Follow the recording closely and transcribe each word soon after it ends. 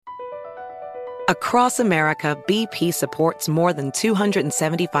Across America, BP supports more than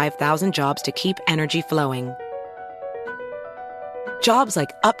 275,000 jobs to keep energy flowing. Jobs like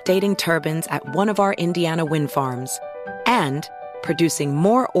updating turbines at one of our Indiana wind farms and producing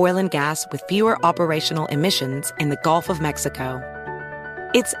more oil and gas with fewer operational emissions in the Gulf of Mexico.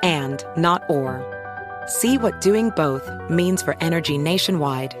 It's and, not or. See what doing both means for energy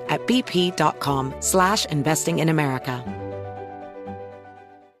nationwide at bp.com/investing in America.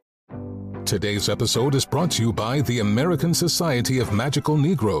 Today's episode is brought to you by the American Society of Magical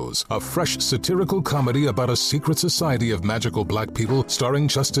Negroes, a fresh satirical comedy about a secret society of magical black people starring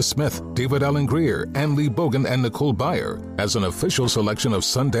Justice Smith, David Allen Greer, Ann Lee Bogan, and Nicole Byer. As an official selection of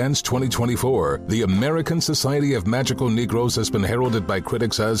Sundance 2024, the American Society of Magical Negroes has been heralded by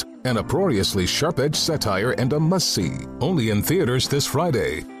critics as an uproariously sharp-edged satire and a must-see. Only in theaters this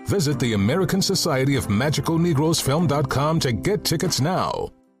Friday. Visit the American Society of Magical Negroes Film.com to get tickets now.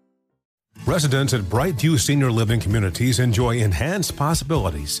 Residents at Brightview Senior Living Communities enjoy enhanced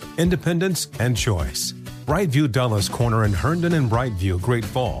possibilities, independence, and choice. Brightview Dulles Corner in Herndon and Brightview, Great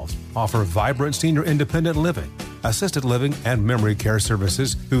Falls, offer vibrant senior independent living, assisted living, and memory care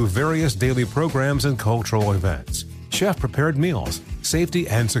services through various daily programs and cultural events. Chef-prepared meals, safety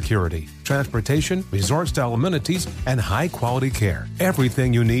and security, transportation, resort-style amenities, and high-quality care.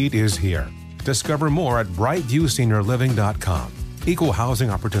 Everything you need is here. Discover more at brightviewseniorliving.com. Equal housing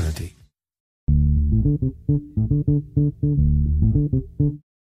opportunity.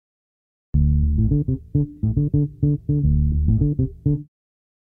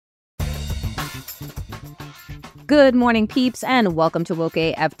 Good morning, peeps, and welcome to Woke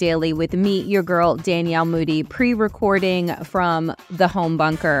AF Daily with me, your girl, Danielle Moody, pre-recording from the home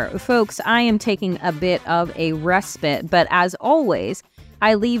bunker. Folks, I am taking a bit of a respite, but as always,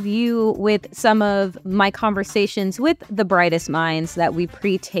 I leave you with some of my conversations with the brightest minds that we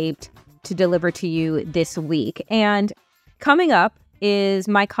pre-taped to deliver to you this week. And coming up is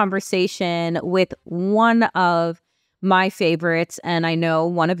my conversation with one of my favorites, and I know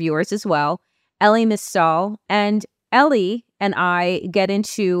one of yours as well, Elie Mystal. And Elie and I get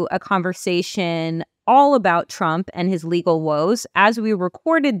into a conversation all about Trump and his legal woes. As we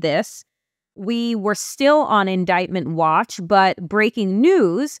recorded this, we were still on indictment watch, but breaking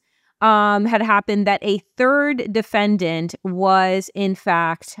news had happened that a third defendant was, in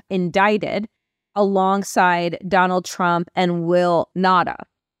fact, indicted alongside Donald Trump and Will Nauta.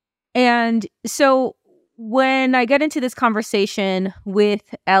 And so when I get into this conversation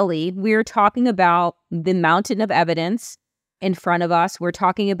with Elie, we're talking about the mountain of evidence in front of us. We're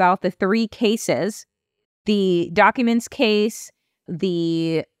talking about the three cases, the documents case,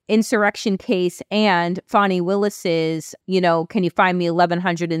 the insurrection case, and Fani Willis's, can you find me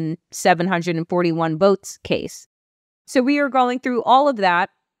 1,100 and 741 votes case. So we are going through all of that.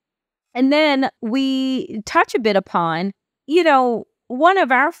 And then we touch a bit upon, one of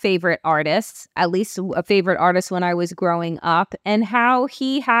our favorite artists, at least a favorite artist when I was growing up, and how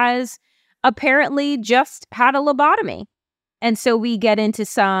he has apparently just had a lobotomy. And so we get into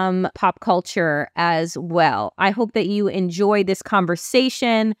some pop culture as well. I hope that you enjoy this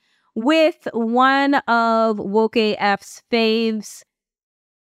conversation with one of Woke AF's faves,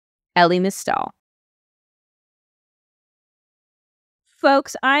 Elie Mystal.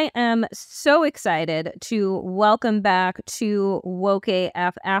 Folks, I am so excited to welcome back to Woke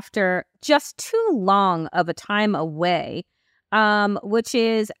AF after just too long of a time away, which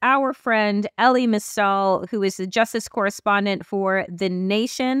is our friend Elie Mystal, who is the justice correspondent for The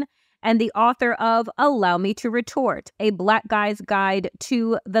Nation and the author of Allow Me to Retort, a Black Guy's Guide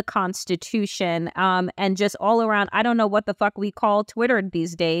to the Constitution, and just all around, I don't know what the fuck we call Twitter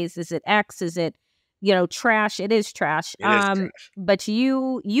these days. Is it X? Is it, trash? It is trash. It is trash. But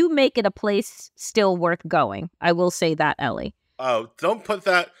you make it a place still worth going. I will say that, Elie. Oh, don't you put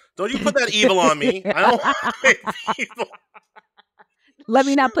that evil on me. I don't want evil. Let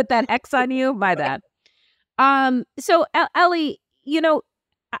me not put that X on you. My bad. So Elie,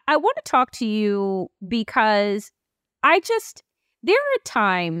 I want to talk to you because there are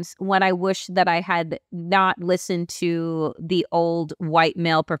times when I wish that I had not listened to the old white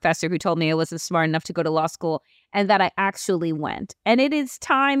male professor who told me I wasn't smart enough to go to law school, and that I actually went. And it is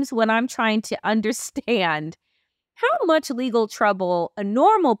times when I'm trying to understand how much legal trouble a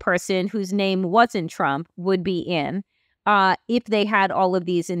normal person whose name wasn't Trump would be in if they had all of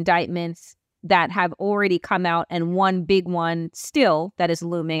these indictments that have already come out, and one big one still that is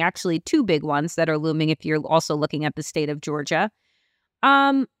looming, actually two big ones that are looming if you're also looking at the state of Georgia.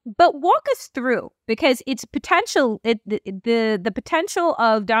 But walk us through, because it's potential, the potential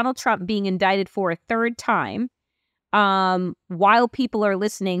of Donald Trump being indicted for a third time, while people are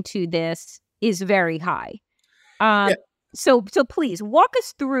listening to this, is very high. Yeah. So please walk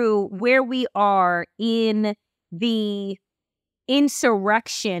us through where we are in the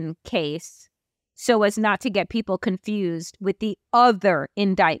insurrection case so as not to get people confused with the other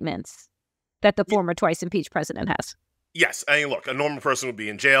indictments that the former twice impeached president has. Yes. I mean, look, a normal person would be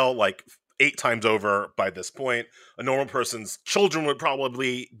in jail like 8 times over by this point. A normal person's children would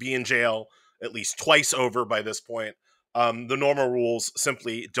probably be in jail at least twice over by this point. The normal rules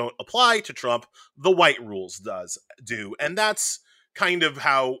simply don't apply to Trump. The white rules do. And that's kind of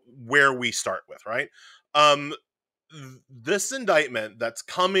where we start with, right? This indictment that's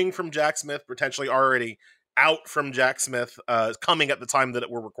coming from Jack Smith, potentially already out from Jack Smith, coming at the time that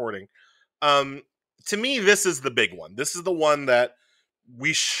we're recording. To me, this is the big one. This is the one that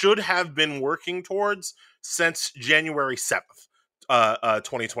we should have been working towards since January 7th,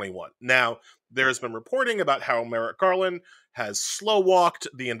 2021. Now, there's been reporting about how Merrick Garland has slow-walked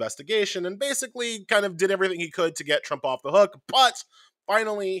the investigation and basically kind of did everything he could to get Trump off the hook, but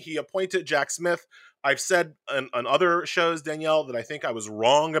finally he appointed Jack Smith. I've said on other shows, Danielle, that I think I was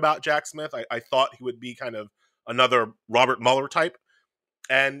wrong about Jack Smith. I thought he would be kind of another Robert Mueller type.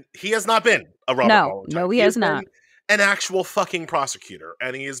 And he has not been a Robert Mueller type. No, he has not. An actual fucking prosecutor.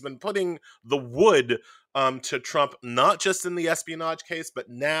 And he has been putting the wood to Trump, not just in the espionage case, but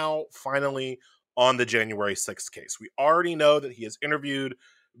now finally on the January 6th case. We already know that he has interviewed.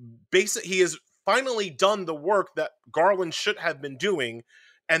 He has finally done the work that Garland should have been doing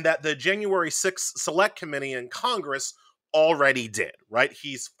and that the January 6th Select Committee in Congress already did, right?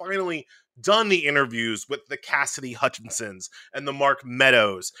 He's finally done the interviews with the Cassidy Hutchinsons and the Mark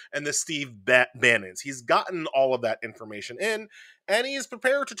Meadows and the Steve Bannons. He's gotten all of that information in, and he's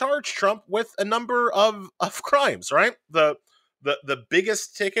prepared to charge Trump with a number of crimes, right? The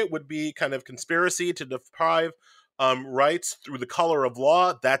biggest ticket would be kind of conspiracy to deprive rights through the color of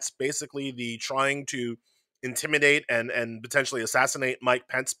law. That's basically the trying to intimidate and potentially assassinate Mike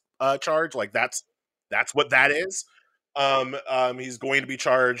Pence charge. Like that's what that is. He's going to be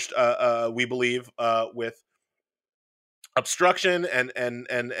charged, we believe, with obstruction and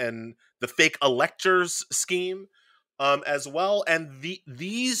the fake electors scheme, as well. And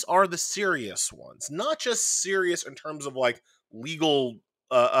these are the serious ones, not just serious in terms of like legal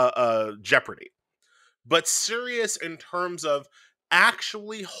jeopardy, but serious in terms of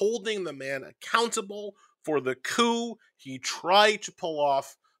actually holding the man accountable for the coup he tried to pull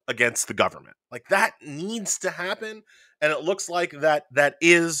off against the government. Like that needs to happen, and it looks like that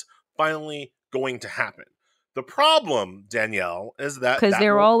is finally going to happen. The problem, Danielle, is that because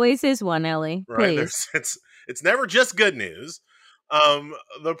there always is one, Ellie. Right? Please, it's never just good news.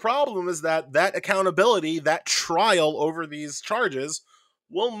 The problem is that accountability, that trial over these charges,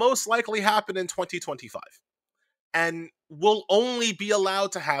 will most likely happen in 2025, and will only be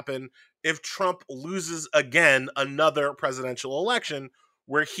allowed to happen if Trump loses again another presidential election,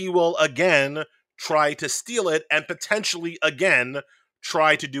 where he will again try to steal it and potentially again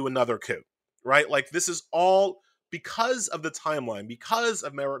try to do another coup, right? Like this is all because of the timeline, because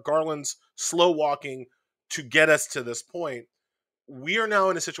of Merrick Garland's slow walking to get us to this point. We are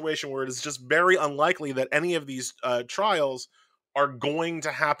now in a situation where it is just very unlikely that any of these trials are going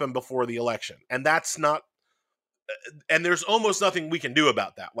to happen before the election. And that's not, and there's almost nothing we can do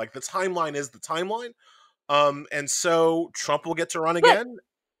about that. Like the timeline is the timeline. And so Trump will get to run again.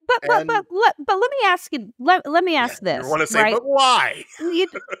 But let me ask you. Let me ask this. You want to say, right? But why? I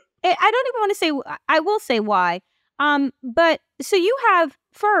don't even want to say. I will say why. But so you have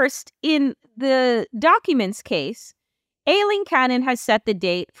first in the documents case, Aileen Cannon has set the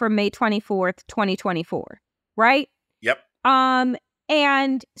date for May 24th, 2024. Right? Yep.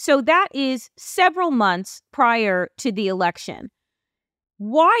 And so that is several months prior to the election.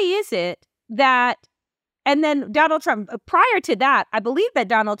 Why is it that? And then Donald Trump, prior to that, I believe that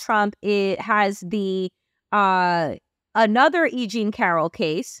Donald Trump has the another E. Jean Carroll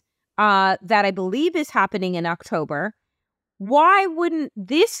case that I believe is happening in October. Why wouldn't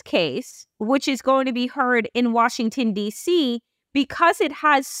this case, which is going to be heard in Washington, D.C., because it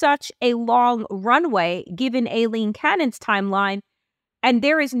has such a long runway, given Aileen Cannon's timeline, and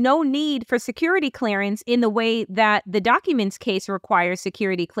there is no need for security clearance in the way that the documents case requires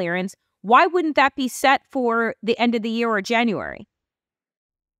security clearance, why wouldn't that be set for the end of the year or January?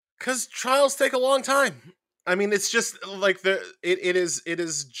 Because trials take a long time. I mean, it's just like it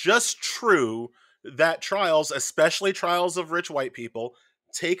is just true that trials, especially trials of rich white people,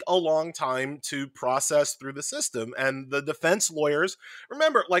 take a long time to process through the system. And the defense lawyers,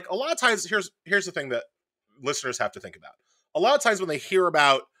 remember, like a lot of times, here's the thing that listeners have to think about. A lot of times when they hear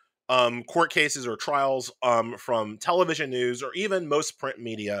about court cases or trials from television news or even most print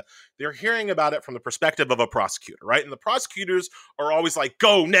media, they're hearing about it from the perspective of a prosecutor, right? And the prosecutors are always like,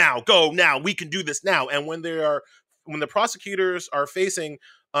 go now, we can do this now. And when the prosecutors are facing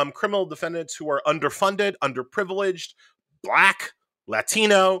criminal defendants who are underfunded, underprivileged, Black,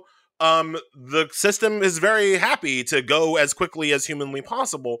 Latino, the system is very happy to go as quickly as humanly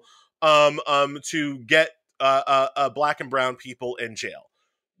possible to get Black and brown people in jail.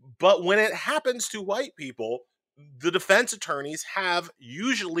 But when it happens to white people, the defense attorneys have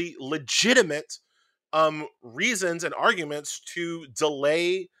usually legitimate reasons and arguments to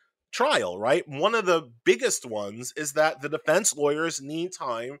delay trial, right? One of the biggest ones is that the defense lawyers need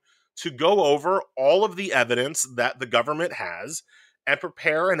time to go over all of the evidence that the government has and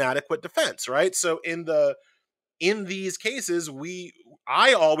prepare an adequate defense, right? So in these cases,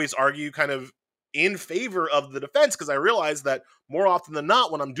 I always argue kind of in favor of the defense, because I realize that more often than not,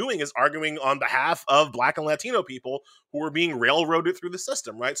 what I'm doing is arguing on behalf of Black and Latino people who are being railroaded through the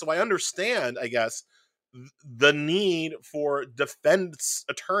system, right? So I understand, I guess, the need for defense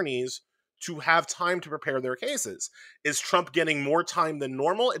attorneys to have time to prepare their cases. Is Trump getting more time than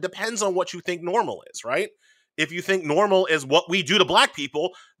normal? It depends on what you think normal is, right? If you think normal is what we do to Black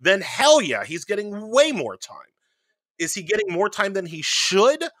people, then hell yeah, he's getting way more time. Is he getting more time than he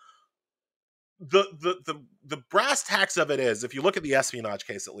should? The brass tacks of it is, if you look at the espionage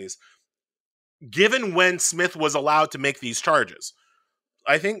case at least, given when Smith was allowed to make these charges,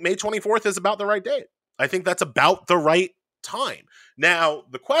 I think May 24th is about the right date. I think that's about the right time. Now,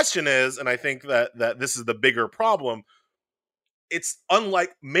 the question is, and I think that this is the bigger problem, it's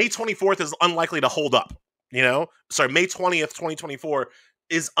unlike May 24th is unlikely to hold up. May 20th, 2024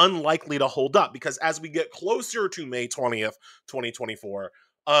 is unlikely to hold up, because as we get closer to May 20th, 2024,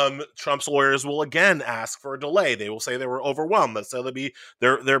 Trump's lawyers will again ask for a delay. They will say they were overwhelmed. They'll say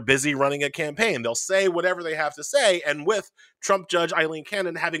they're busy running a campaign. They'll say whatever they have to say. And with Trump Judge Aileen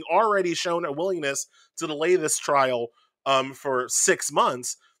Cannon having already shown a willingness to delay this trial for 6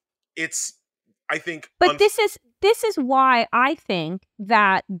 months, it's, I think. But this is why I think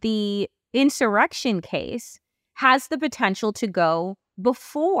that the insurrection case has the potential to go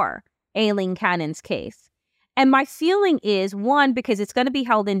before Aileen Cannon's case. And my feeling is, one, because it's going to be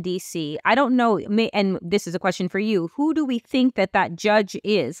held in D.C. I don't know, and this is a question for you, who do we think that judge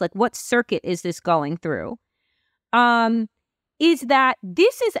is? Like, what circuit is this going through? Is that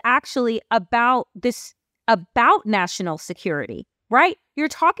this is actually about national security, right? You're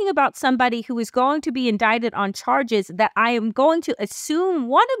talking about somebody who is going to be indicted on charges that I am going to assume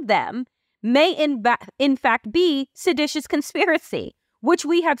one of them may in fact be seditious conspiracy, which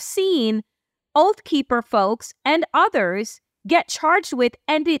we have seen Oath Keeper folks and others get charged with,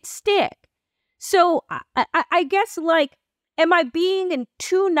 and it stick. So I guess, like, am I being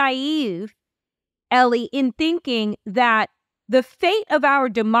too naive, Ellie, in thinking that the fate of our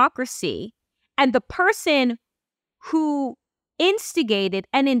democracy and the person who instigated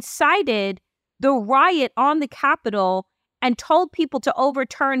and incited the riot on the Capitol and told people to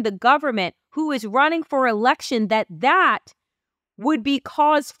overturn the government, who is running for election, that would be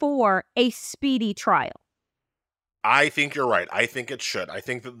cause for a speedy trial? I think you're right. I think it should. I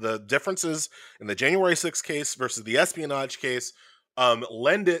think that the differences in the January 6th case versus the espionage case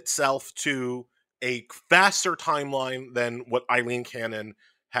lend itself to a faster timeline than what Aileen Cannon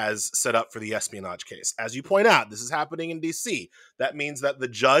has set up for the espionage case. As you point out, this is happening in D.C. That means that the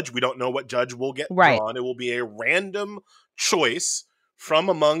judge, we don't know what judge will get drawn. It will be a random choice from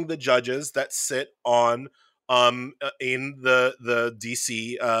among the judges that sit on in the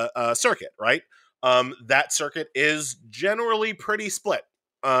DC circuit, right? That circuit is generally pretty split.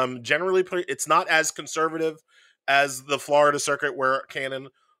 It's not as conservative as the Florida circuit where Cannon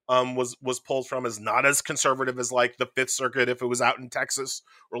was pulled from, is not as conservative as like the Fifth Circuit if it was out in Texas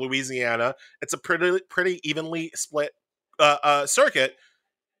or Louisiana. It's a pretty evenly split circuit,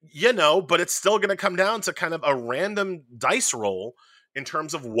 but it's still going to come down to kind of a random dice roll in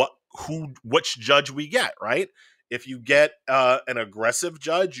terms of which judge we get, right? If you get an aggressive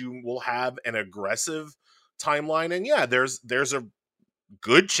judge, you will have an aggressive timeline. And yeah, there's a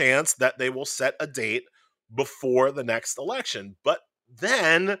good chance that they will set a date before the next election. But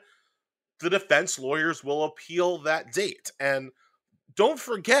then the defense lawyers will appeal that date. And don't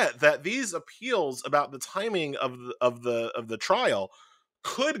forget that these appeals about the timing of the trial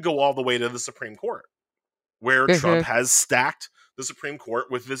could go all the way to the Supreme Court, where Trump has stacked the Supreme Court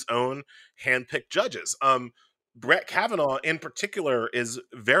with his own handpicked judges. Brett Kavanaugh in particular is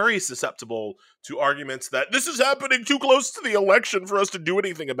very susceptible to arguments that this is happening too close to the election for us to do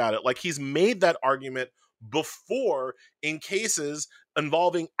anything about it. Like, he's made that argument before in cases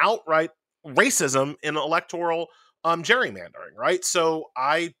involving outright racism in electoral gerrymandering, right? So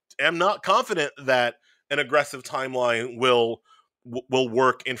I am not confident that an aggressive timeline will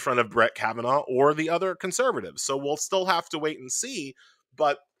work in front of Brett Kavanaugh or the other conservatives. So we'll still have to wait and see.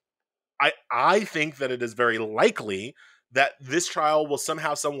 But I think that it is very likely that this trial will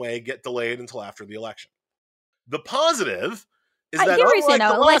somehow, some way get delayed until after the election. The positive is that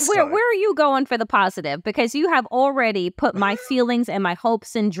where are you going for the positive? Because you have already put my feelings and my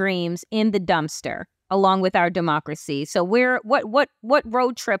hopes and dreams in the dumpster along with our democracy. So what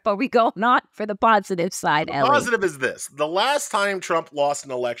road trip are we going on for the positive side, Ellie? The positive is this. The last time Trump lost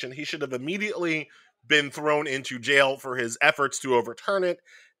an election, he should have immediately been thrown into jail for his efforts to overturn it.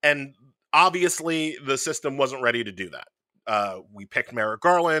 And obviously the system wasn't ready to do that. We picked Merrick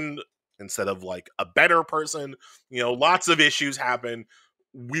Garland instead of like a better person. Lots of issues happened.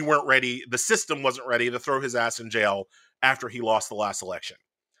 We weren't ready. The system wasn't ready to throw his ass in jail after he lost the last election.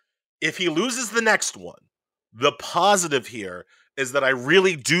 If he loses the next one, the positive here is that I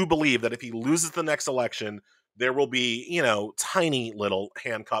really do believe that if he loses the next election, there will be, tiny little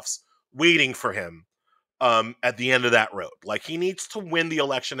handcuffs waiting for him at the end of that road. Like, he needs to win the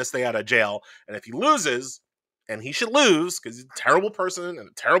election to stay out of jail. And if he loses, and he should lose because he's a terrible person and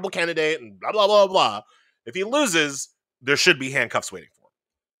a terrible candidate and blah, blah, blah, blah. If he loses, there should be handcuffs waiting for him.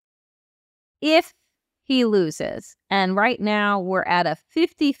 If he loses, and right now we're at a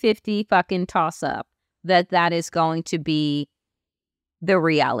 50-50 fucking toss-up, that is going to be the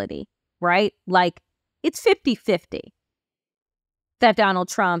reality, right? Like, it's 50-50 that Donald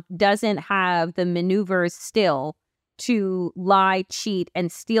Trump doesn't have the maneuvers still to lie, cheat,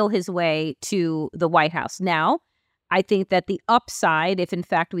 and steal his way to the White House. Now, I think that the upside, if in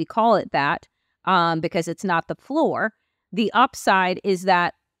fact we call it that, because it's not the floor, the upside is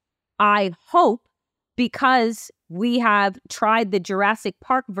that I hope, because we have tried the Jurassic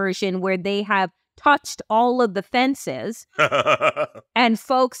Park version where they have touched all of the fences and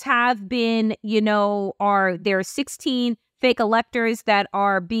folks have been, there are 16 fake electors that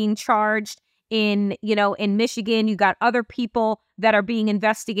are being charged in Michigan. You got other people that are being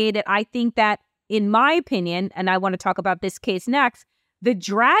investigated. I think that, in my opinion, and I want to talk about this case next, the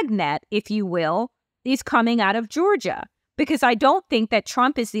dragnet, if you will, is coming out of Georgia, because I don't think that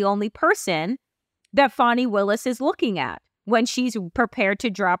Trump is the only person that Fani Willis is looking at when she's prepared to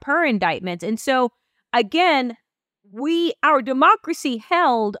drop her indictments. And so, again, our democracy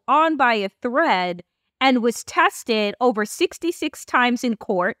held on by a thread and was tested over 66 times in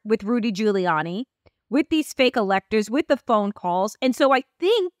court with Rudy Giuliani, with these fake electors, with the phone calls. And so I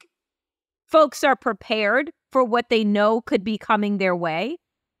think folks are prepared for what they know could be coming their way.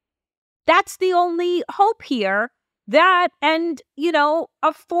 That's the only hope here. That and,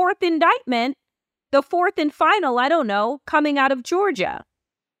 a fourth indictment, the fourth and final, I don't know, coming out of Georgia.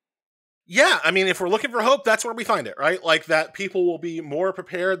 Yeah, I mean, if we're looking for hope, that's where we find it, right? Like, that people will be more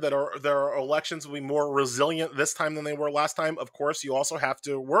prepared, that their elections will be more resilient this time than they were last time. Of course, you also have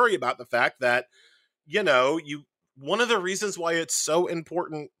to worry about the fact that, one of the reasons why it's so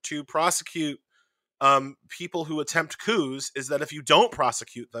important to prosecute people who attempt coups is that if you don't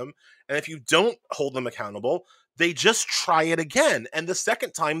prosecute them and if you don't hold them accountable, they just try it again. And the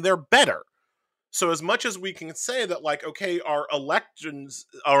second time, they're better. So as much as we can say that, like, okay, our election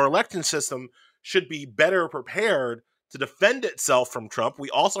system should be better prepared to defend itself from Trump, we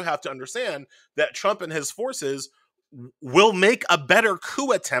also have to understand that Trump and his forces will make a better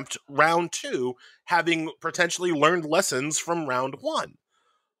coup attempt round two, having potentially learned lessons from round one.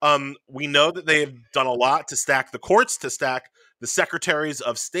 We know that they have done a lot to stack the courts, to stack the secretaries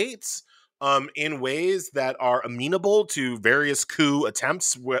of states, in ways that are amenable to various coup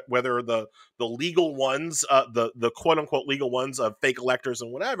attempts, whether the legal ones, the quote unquote legal ones of fake electors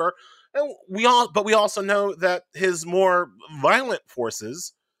and whatever. And we also know that his more violent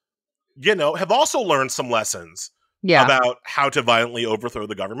forces, have also learned some lessons about how to violently overthrow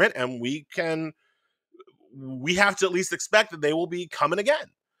the government. And we have to at least expect that they will be coming again.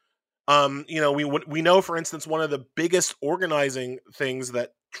 We know, for instance, one of the biggest organizing things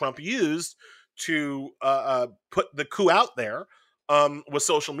that Trump used to put the coup out there was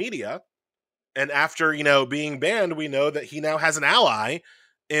social media. And after, being banned, we know that he now has an ally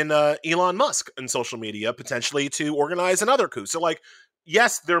in Elon Musk in social media, potentially to organize another coup. So, like,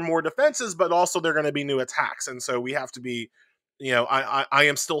 yes, there are more defenses, but also there are going to be new attacks. And so we have to be, I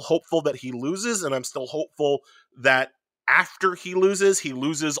am still hopeful that he loses, and I'm still hopeful that after he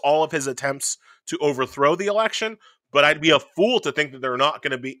loses all of his attempts to overthrow the election. But I'd be a fool to think that they're not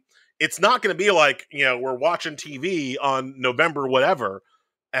going to be. It's not going to be like, we're watching TV on November whatever,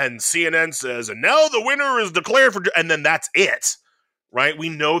 and CNN says, and now the winner is declared for, and then that's it. right? We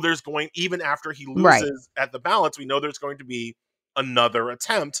know there's even after he loses at the ballots, we know there's going to be another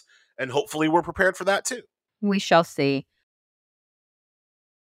attempt, and hopefully we're prepared for that too. We shall see.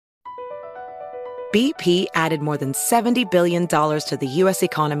 BP added more than $70 billion to the U.S.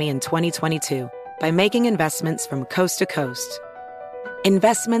 economy in 2022 by making investments from coast to coast.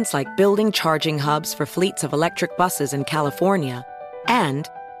 Investments like building charging hubs for fleets of electric buses in California and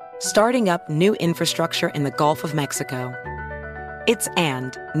starting up new infrastructure in the Gulf of Mexico. It's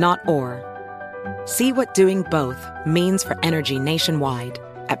and, not or. See what doing both means for energy nationwide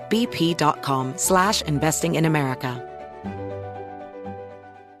at bp.com/investing in America.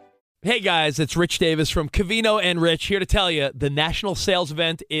 Hey guys, it's Rich Davis from Covino and Rich here to tell you the national sales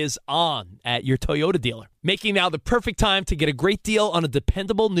event is on at your Toyota dealer, making now the perfect time to get a great deal on a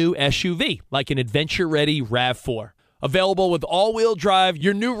dependable new SUV like an adventure-ready RAV4. Available with all-wheel drive,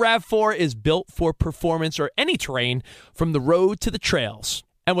 your new RAV4 is built for performance or any terrain from the road to the trails.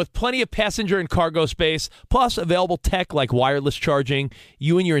 And with plenty of passenger and cargo space, plus available tech like wireless charging,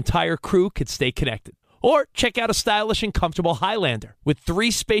 you and your entire crew could stay connected. Or check out a stylish and comfortable Highlander with 3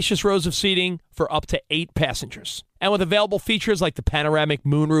 spacious rows of seating for up to 8 passengers. And with available features like the panoramic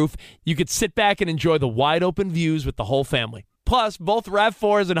moonroof, you could sit back and enjoy the wide-open views with the whole family. Plus, both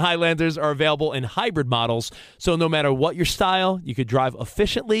RAV4s and Highlanders are available in hybrid models, so no matter what your style, you could drive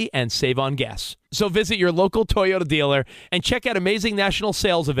efficiently and save on gas. So visit your local Toyota dealer and check out amazing national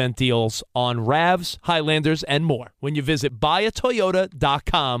sales event deals on RAVs, Highlanders, and more when you visit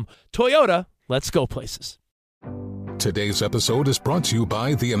buyatoyota.com. Toyota, let's go places. Today's episode is brought to you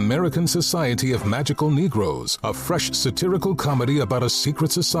by the American Society of Magical Negroes, a fresh satirical comedy about a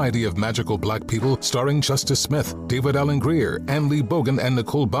secret society of magical black people starring Justice Smith, David Allen Greer, Ann Lee Bogan, and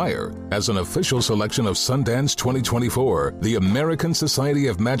Nicole Byer. As an official selection of Sundance 2024, the American Society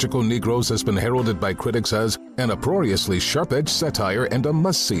of Magical Negroes has been heralded by critics as an uproariously sharp-edged satire and a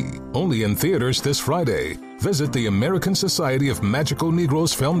must-see. Only in theaters this Friday. Visit the American Society of Magical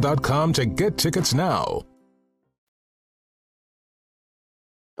Negroes Film.com to get tickets now.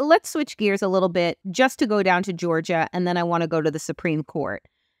 Let's switch gears a little bit just to go down to Georgia, and then I want to go to the Supreme Court.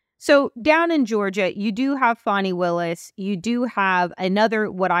 So down in Georgia, you do have Fani Willis. You do have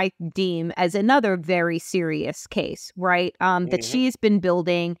another, what I deem as another very serious case, right? That she's been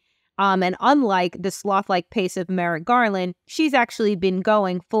building. And unlike the sloth-like pace of Merrick Garland, she's actually been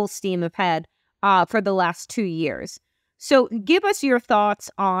going full steam ahead for the last 2 years. So give us your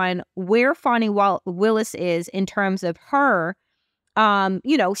thoughts on where Fani Willis is in terms of her.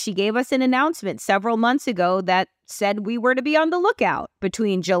 She gave us an announcement several months ago that said we were to be on the lookout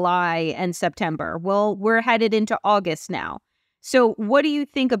between July and September. Well, we're headed into August now. So what do you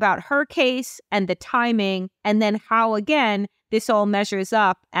think about her case and the timing, and then how, again, this all measures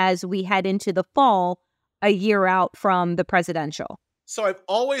up as we head into the fall, a year out from the presidential? So I've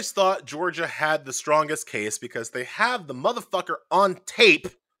always thought Georgia had the strongest case because they have the motherfucker on tape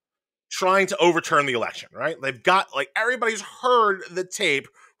trying to overturn the election, right? They've got, everybody's heard the tape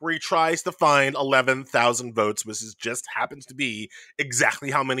where he tries to find 11,000 votes, which just happens to be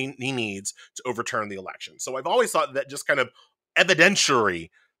exactly how many he needs to overturn the election. So I've always thought that just kind of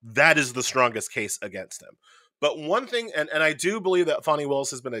evidentiary, that is the strongest case against him. But one thing, and I do believe that Fani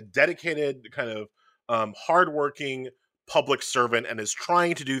Willis has been a dedicated, kind of hardworking public servant and is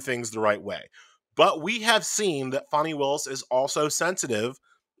trying to do things the right way. But we have seen that Fani Willis is also sensitive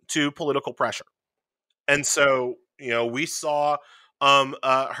to political pressure. And so, we saw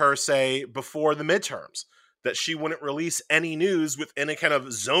her say before the midterms that she wouldn't release any news within a kind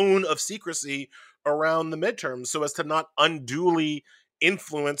of zone of secrecy around the midterms so as to not unduly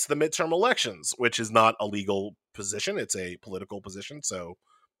influence the midterm elections, which is not a legal position. It's a political position. So,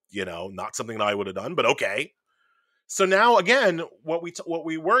 not something that I would have done, but okay. So now, again, what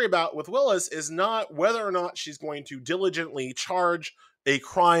we worry about with Willis is not whether or not she's going to diligently charge a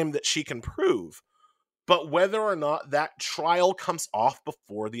crime that she can prove, but whether or not that trial comes off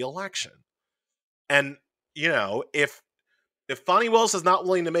before the election. And, if Fani Willis is not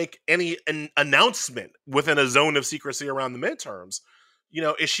willing to make an announcement within a zone of secrecy around the midterms,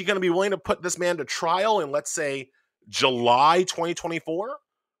 is she going to be willing to put this man to trial in, let's say, July 2024,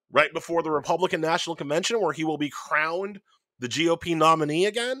 right before the Republican National Convention, where he will be crowned the GOP nominee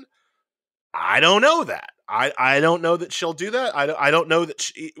again? I don't know that. I don't know that she'll do that. I don't know that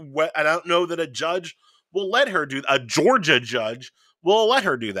I don't know that a judge will let her do, a Georgia judge will let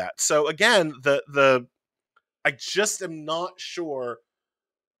her do that. So again, I just am not sure,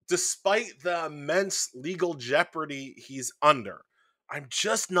 despite the immense legal jeopardy he's under, I'm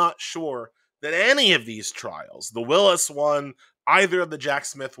just not sure that any of these trials, the Willis one, either of the Jack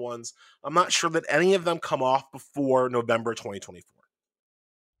Smith ones, I'm not sure that any of them come off before November 2024.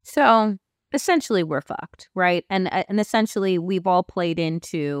 So essentially, we're fucked, right? And essentially, we've all played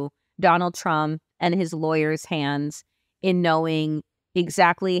into Donald Trump and his lawyers' hands in knowing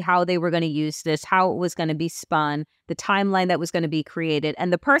exactly how they were going to use this, how it was going to be spun, the timeline that was going to be created.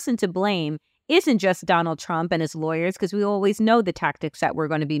 And the person to blame isn't just Donald Trump and his lawyers, because we always know the tactics that were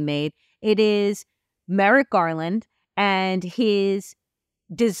going to be made. It is Merrick Garland and his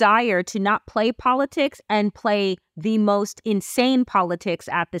desire to not play politics and play the most insane politics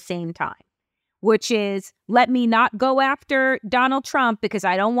at the same time, which is, let me not go after Donald Trump because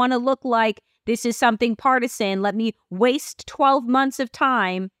I don't want to look like this is something partisan. Let me waste 12 months of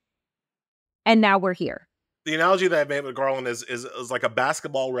time. And now we're here. The analogy that I made with Garland is like a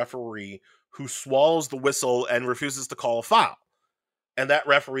basketball referee who swallows the whistle and refuses to call a foul. And that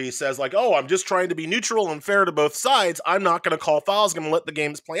referee says, like, oh, I'm just trying to be neutral and fair to both sides. I'm not going to call fouls. I'm going to let the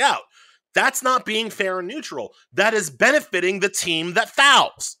games play out. That's not being fair and neutral. That is benefiting the team that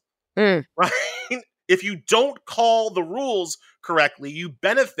fouls. Right? If you don't call the rules correctly, you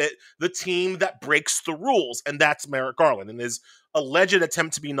benefit the team that breaks the rules. And that's Merrick Garland. And his alleged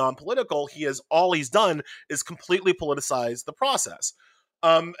attempt to be non-political, all he's done is completely politicize the process.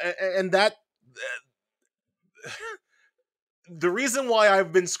 And that... The reason why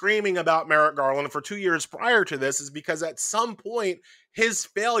I've been screaming about Merrick Garland for 2 years prior to this is because at some point his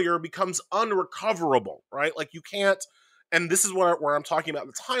failure becomes unrecoverable, right? Like you can't, and this is where I'm talking about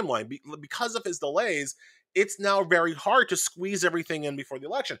the timeline. Because of his delays, it's now very hard to squeeze everything in before the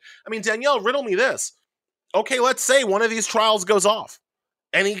election. I mean, Danielle, riddle me this. Okay, let's say one of these trials goes off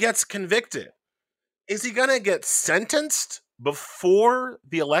and he gets convicted. Is he going to get sentenced before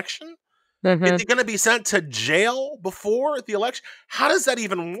the election? Is he going to be sent to jail before the election? How does that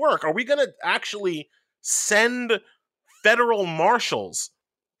even work? Are we going to actually send federal marshals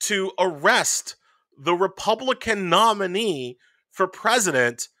to arrest the Republican nominee for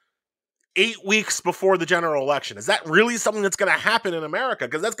president 8 weeks before the general election? Is that really something that's going to happen in America?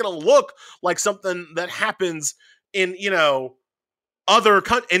 Because that's going to look like something that happens in, in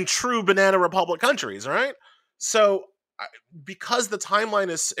true banana republic countries, right? So because the timeline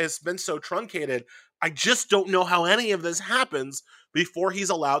has been so truncated, I just don't know how any of this happens before he's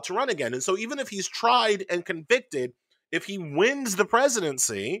allowed to run again. And so even if he's tried and convicted, if he wins the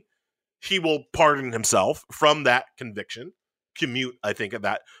presidency, he will pardon himself from that conviction. Commute, I think, at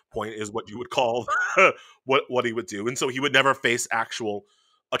that point is what you would call what he would do. And so he would never face actual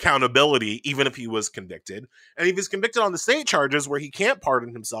accountability, even if he was convicted. And if he's convicted on the state charges where he can't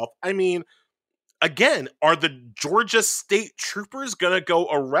pardon himself, I mean, again, are the Georgia state troopers going to go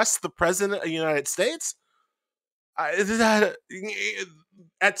arrest the president of the United States? At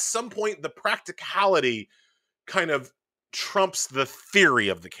some point, the practicality kind of trumps the theory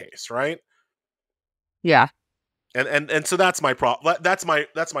of the case, right? Yeah. And so that's my problem. That's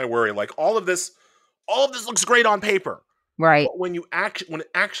my worry. Like all of this looks great on paper, right? But when it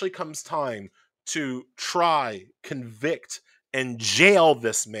actually comes time to try, convict, and jail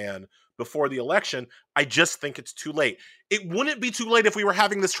this man before the election, I just think it's too late. It wouldn't be too late if we were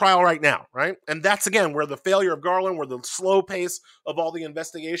having this trial right now, right? And that's, again, where the failure of Garland, where the slow pace of all the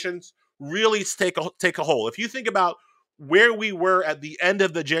investigations really take a hold. If you think about where we were at the end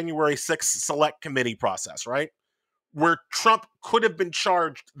of the January 6th Select Committee process, right? Where Trump could have been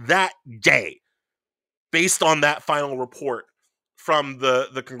charged that day based on that final report from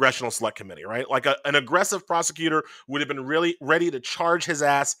the Congressional Select Committee, right? Like an aggressive prosecutor would have been really ready to charge his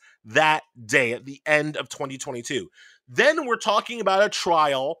ass that day at the end of 2022. Then we're talking about a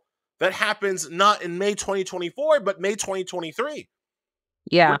trial that happens not in May 2024, but May 2023.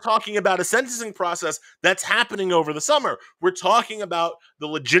 Yeah. We're talking about a sentencing process that's happening over the summer. We're talking about the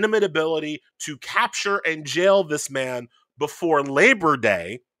legitimate ability to capture and jail this man before Labor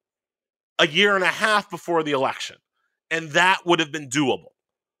Day, a year and a half before the election. And that would have been doable.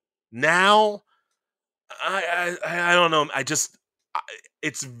 Now, I don't know.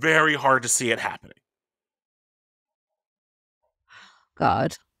 It's very hard to see it happening.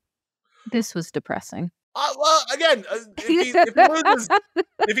 God, this was depressing. Well, again,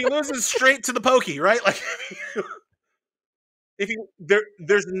 if he loses straight to the pokey, right? Like,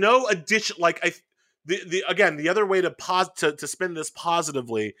 there's no addition. Like, the other way to spin this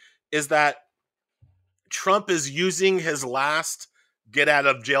positively is that Trump is using his last get out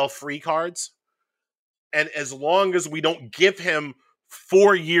of jail free cards. And as long as we don't give him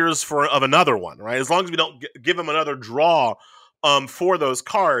 4 years of another one, right? As long as we don't give him another draw for those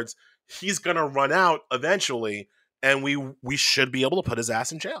cards, he's going to run out eventually. And we should be able to put his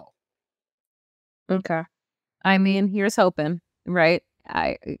ass in jail. Okay. I mean, here's hoping, right?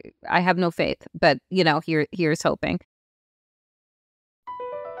 I have no faith, but here's hoping.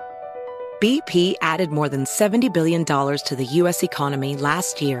 BP added more than $70 billion to the U.S. economy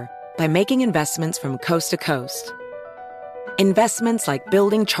last year by making investments from coast to coast. Investments like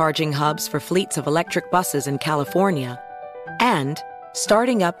building charging hubs for fleets of electric buses in California and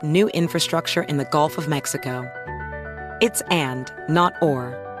starting up new infrastructure in the Gulf of Mexico. It's and, not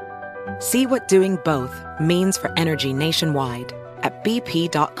or. See what doing both means for energy nationwide at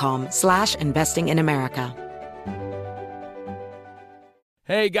bp.com/investing in America.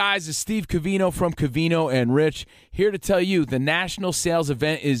 Hey guys, it's Steve Covino from Covino and Rich, here to tell you the national sales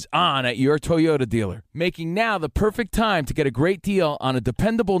event is on at your Toyota dealer, making now the perfect time to get a great deal on a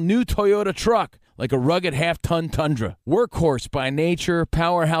dependable new Toyota truck, like a rugged half-ton Tundra. Workhorse by nature,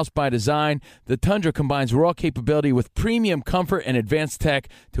 powerhouse by design, the Tundra combines raw capability with premium comfort and advanced tech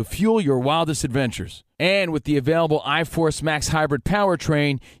to fuel your wildest adventures. And with the available iForce Max hybrid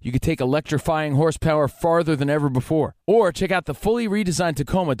powertrain, you can take electrifying horsepower farther than ever before. Or check out the fully redesigned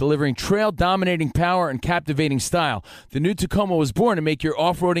Tacoma, delivering trail-dominating power and captivating style. The new Tacoma was born to make your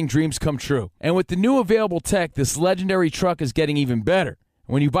off-roading dreams come true. And with the new available tech, this legendary truck is getting even better.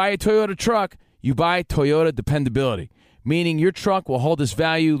 When you buy a Toyota truck, you buy Toyota dependability, meaning your truck will hold its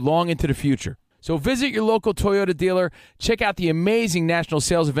value long into the future. So visit your local Toyota dealer. Check out the amazing national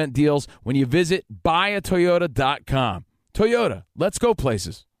sales event deals when you visit buyatoyota.com. Toyota, let's go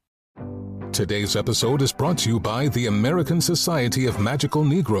places. Today's episode is brought to you by the American Society of Magical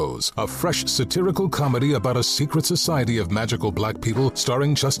Negroes, a fresh satirical comedy about a secret society of magical black people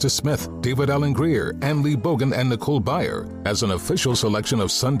starring Justice Smith, David Allen Greer, Ann Lee Bogan, and Nicole Byer. As an official selection of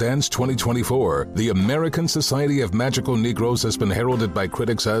Sundance 2024, the American Society of Magical Negroes has been heralded by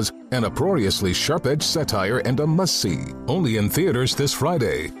critics as an uproariously sharp-edged satire and a must-see. Only in theaters this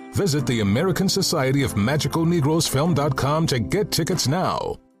Friday. Visit the American Society of Magical Negroes Film.com to get tickets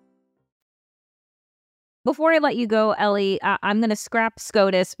now. Before I let you go, Ellie, I'm going to scrap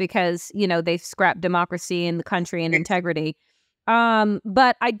SCOTUS because, you know, they've scrapped democracy in the country and integrity.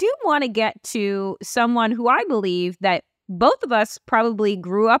 But I do want to get to someone who I believe that both of us probably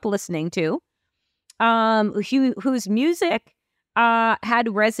grew up listening to, whose music had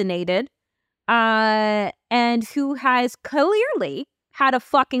resonated, and who has clearly had a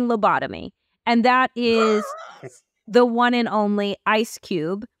fucking lobotomy. And that is the one and only Ice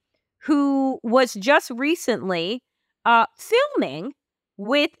Cube, who was just recently filming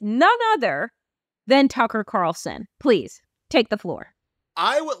with none other than Tucker Carlson. Please, take the floor.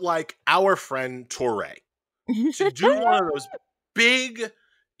 I would like our friend Touré to do one of those big,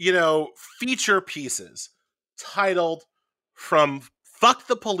 feature pieces titled From Fuck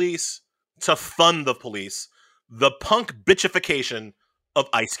the Police to Fund the Police, the punk bitchification of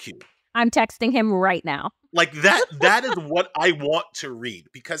Ice Cube. I'm texting him right now. Like that is what I want to read,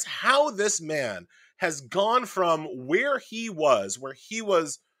 because how this man has gone from where he was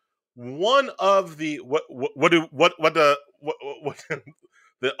one of the what the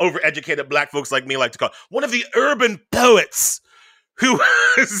overeducated black folks like me like to call one of the urban poets, who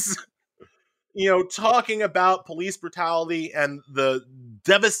was talking about police brutality and the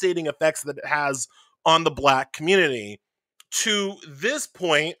devastating effects that it has on the black community, to this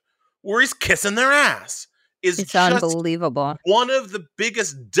point where he's kissing their ass. It's unbelievable. One of the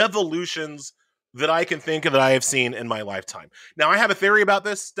biggest devolutions that I can think of that I have seen in my lifetime. Now, I have a theory about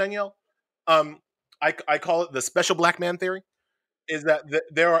this, Danielle. I call it the special black man theory. Is that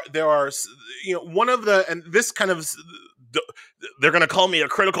there are one of the, and this kind of, they're going to call me a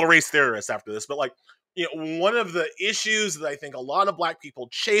critical race theorist after this, but one of the issues that I think a lot of black people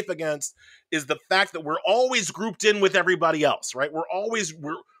chafe against is the fact that we're always grouped in with everybody else, right? We're always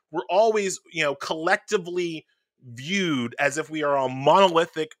collectively viewed as if we are a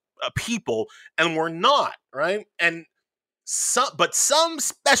monolithic people, and we're not, right? And but some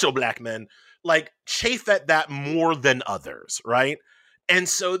special black men chafe at that more than others, right? And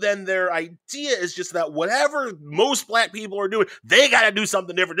so then their idea is just that whatever most black people are doing, they got to do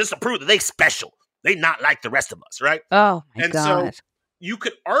something different just to prove that they special. They not like the rest of us, right? Oh my God. So you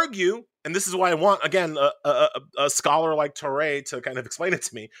could argue, and this is why I want, again, a scholar like Touré to kind of explain it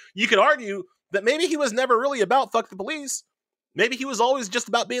to me. You could argue that maybe he was never really about fuck the police. Maybe he was always just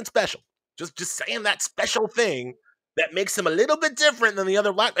about being special. Just saying that special thing that makes him a little bit different than the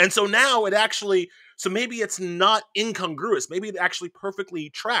other black. And so now so maybe it's not incongruous. Maybe it actually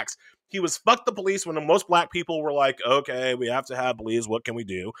perfectly tracks. He was fuck the police when most black people were like, okay, we have to have police. What can we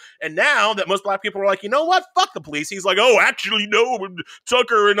do? And now that most black people are like, you know what? Fuck the police. He's like, oh, actually, no,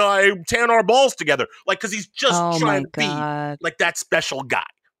 Tucker and I tan our balls together. Because he's just trying to be that special guy.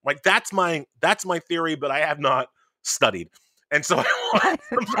 That's my theory, but I have not studied. And so I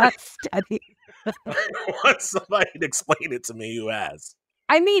want somebody to explain it to me who has.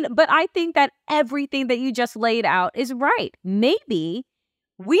 I mean, but I think that everything that you just laid out is right. Maybe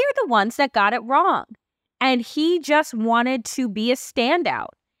we're the ones that got it wrong. And he just wanted to be a standout.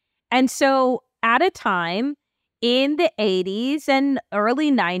 And so at a time in the 80s and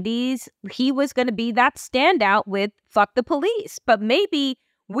early 90s, he was going to be that standout with fuck the police. But maybe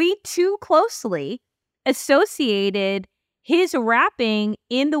we too closely associated his rapping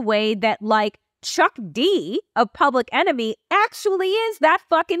in the way that, like, Chuck D of Public Enemy actually is that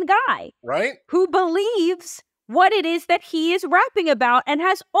fucking guy. Right? Who believes what it is that he is rapping about and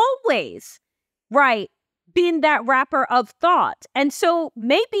has always, right, been that rapper of thought. And so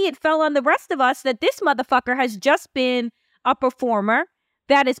maybe it fell on the rest of us that this motherfucker has just been a performer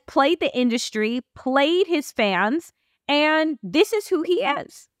that has played the industry, played his fans, and this is who he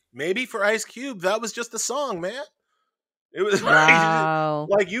is. Maybe for Ice Cube, that was just a song, man. It was wow.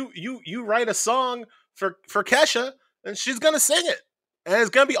 like you write a song for Kesha, and she's gonna sing it, and it's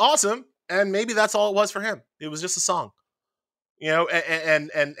gonna be awesome. And maybe that's all it was for him. It was just a song, you know. And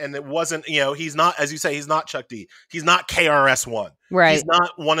it wasn't, you know, he's not, as you say, he's not Chuck D. He's not KRS-One. Right. He's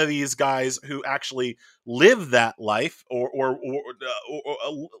not one of these guys who actually live that life or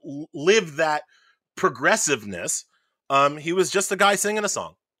live that progressiveness. He was just a guy singing a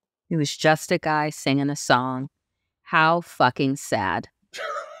song. He was just a guy singing a song. How fucking sad.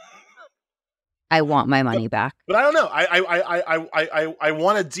 I want my money back. But I don't know. I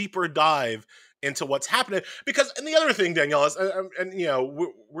want a deeper dive into what's happening, because, and the other thing, Danielle, is, and you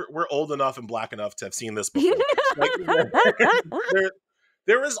know, we're old enough and black enough to have seen this before. Like,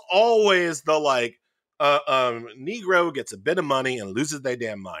 there is always the, like, Negro gets a bit of money and loses their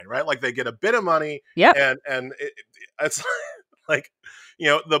damn mind, right? Like, they get a bit of money, yep. and it's like, you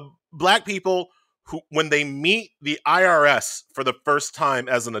know, the black people who, when they meet the IRS for the first time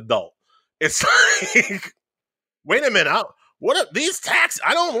as an adult, it's like, wait a minute, what are these taxes?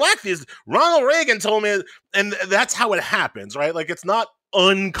 I don't like these. Ronald Reagan told me, and that's how it happens, right? Like, it's not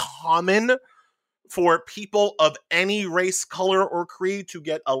uncommon for people of any race, color, or creed to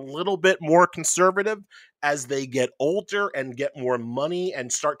get a little bit more conservative as they get older and get more money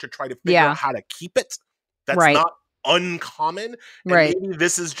and start to try to figure out how to keep it. That's right. not uncommon. And right. maybe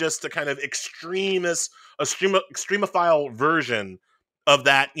this is just a kind of extremophile version of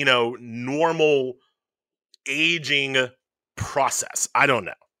that, you know, normal aging process. I don't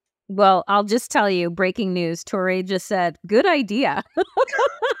know. Well, I'll just tell you, breaking news, Touré just said, good idea.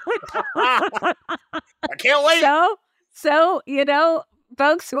 I can't wait. So, you know,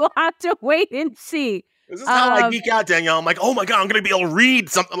 folks will have to wait and see. This is how I geek out, Danielle. I'm like, oh my God, I'm going to be able to read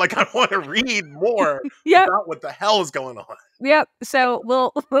something. Like, I want to read more about what the hell is going on. Yep. So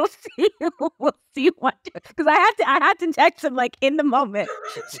we'll see. We'll see what, because I had to text him, like, in the moment.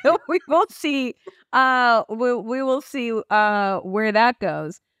 So we will see. We will see where that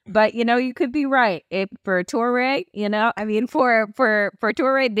goes. But, you know, you could be right. If for Touré, you know, I mean, for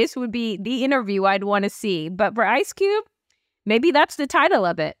Touré, this would be the interview I'd want to see. But for Ice Cube, maybe that's the title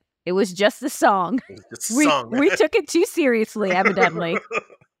of it. It was just a song. We took it too seriously, evidently.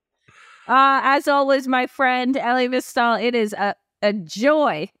 As always, my friend, Elie Mystal, it is a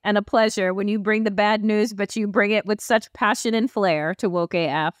joy and a pleasure when you bring the bad news, but you bring it with such passion and flair to Woke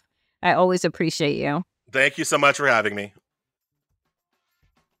AF. I always appreciate you. Thank you so much for having me.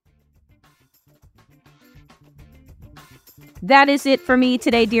 That is it for me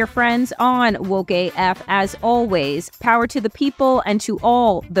today, dear friends, on Woke AF. As always, power to the people, and to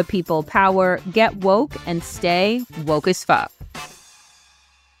all the people power. Get woke and stay woke as fuck.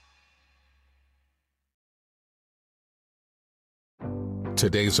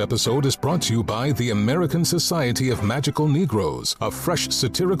 Today's episode is brought to you by the American Society of Magical Negroes, a fresh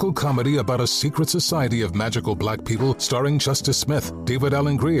satirical comedy about a secret society of magical black people starring Justice Smith, David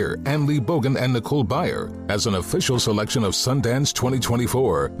Alan Grier, Ann Lee Bogan, and Nicole Byer. As an official selection of Sundance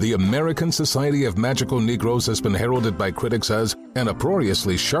 2024, the American Society of Magical Negroes has been heralded by critics as an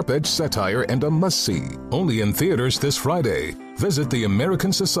uproariously sharp-edged satire and a must-see. Only in theaters this Friday. Visit the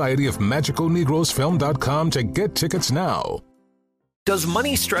American Society of Magical Negroes Film.com to get tickets now. Does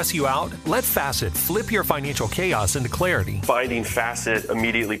money stress you out? Let Facet flip your financial chaos into clarity. Finding Facet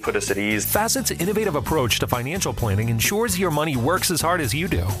immediately put us at ease. Facet's innovative approach to financial planning ensures your money works as hard as you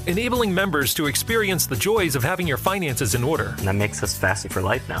do, enabling members to experience the joys of having your finances in order. And that makes us Facet for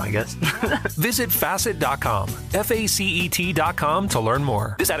life now, I guess. Visit Facet.com, FACET.com to learn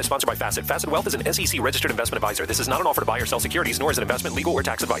more. This ad is sponsored by Facet. Facet Wealth is an SEC registered investment advisor. This is not an offer to buy or sell securities, nor is it investment, legal, or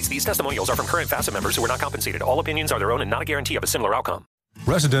tax advice. These testimonials are from current Facet members who are not compensated. All opinions are their own and not a guarantee of a similar outcome.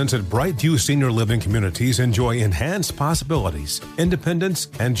 Residents at Brightview Senior Living Communities enjoy enhanced possibilities, independence,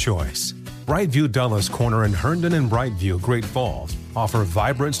 and choice. Brightview Dulles Corner in Herndon and Brightview, Great Falls, offer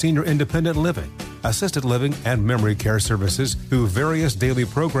vibrant senior independent living, assisted living, and memory care services through various daily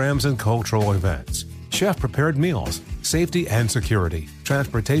programs and cultural events. Chef-prepared meals, safety and security,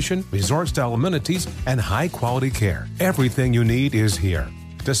 transportation, resort-style amenities, and high-quality care. Everything you need is here.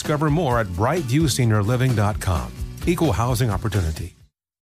 Discover more at brightviewseniorliving.com. Equal housing opportunity.